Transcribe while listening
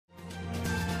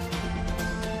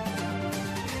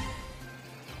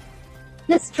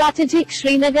The strategic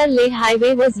Srinagar-Leh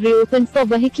highway was reopened for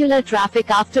vehicular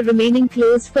traffic after remaining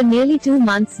closed for nearly 2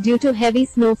 months due to heavy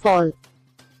snowfall.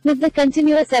 With the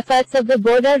continuous efforts of the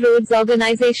Border Roads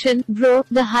Organization, (BRO),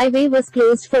 the highway was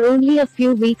closed for only a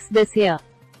few weeks this year.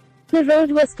 The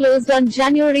road was closed on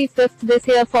January 5 this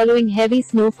year following heavy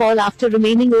snowfall after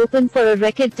remaining open for a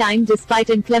record time despite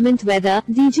inclement weather,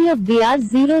 DG of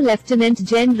BR-0 Lieutenant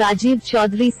Gen Rajiv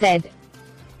Chaudhary said.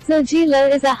 Srinagar-Leh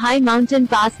is a high mountain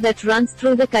pass that runs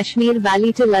through the Kashmir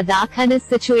Valley to Ladakh and is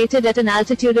situated at an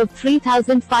altitude of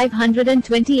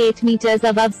 3,528 meters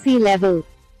above sea level.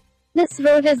 This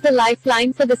road is the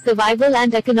lifeline for the survival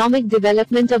and economic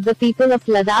development of the people of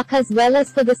Ladakh as well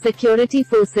as for the security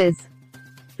forces.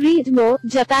 Read more.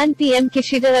 Japan PM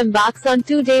Kishida embarks on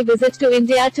 2-day visit to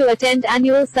India to attend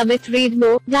annual summit. Read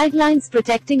more. Guidelines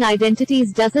protecting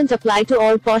identities doesn't apply to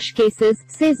all posh cases,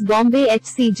 says Bombay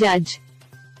HC judge.